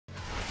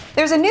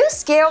There's a new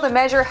scale to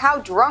measure how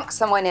drunk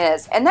someone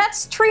is, and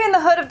that's treeing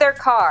the hood of their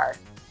car.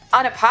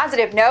 On a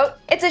positive note,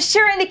 it's a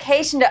sure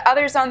indication to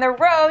others on the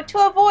road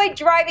to avoid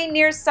driving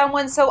near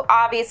someone so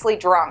obviously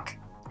drunk.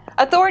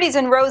 Authorities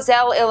in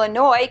Roselle,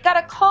 Illinois got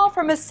a call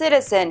from a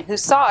citizen who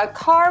saw a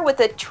car with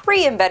a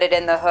tree embedded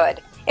in the hood.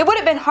 It would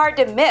have been hard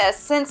to miss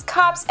since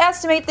cops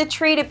estimate the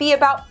tree to be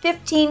about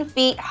 15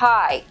 feet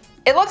high.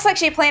 It looks like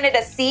she planted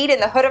a seed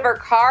in the hood of her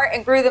car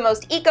and grew the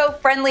most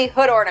eco-friendly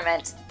hood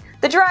ornament.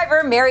 The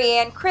driver, Mary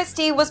Ann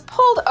Christie, was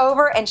pulled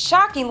over and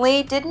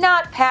shockingly did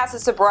not pass a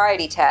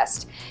sobriety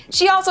test.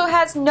 She also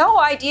has no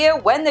idea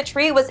when the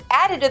tree was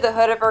added to the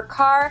hood of her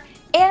car,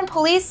 and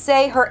police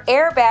say her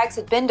airbags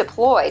had been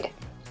deployed.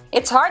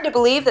 It's hard to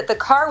believe that the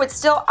car would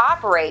still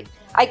operate.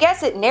 I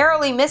guess it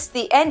narrowly missed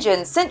the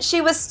engine since she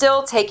was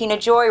still taking a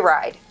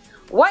joyride.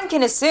 One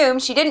can assume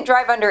she didn't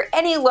drive under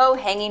any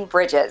low-hanging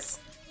bridges.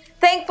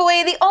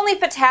 Thankfully, the only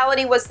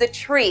fatality was the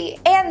tree,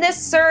 and this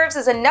serves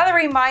as another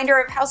reminder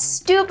of how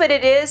stupid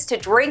it is to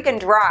drink and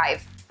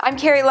drive. I'm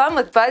Keri Lumm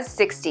with Buzz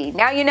 60.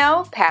 Now you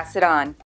know, pass it on.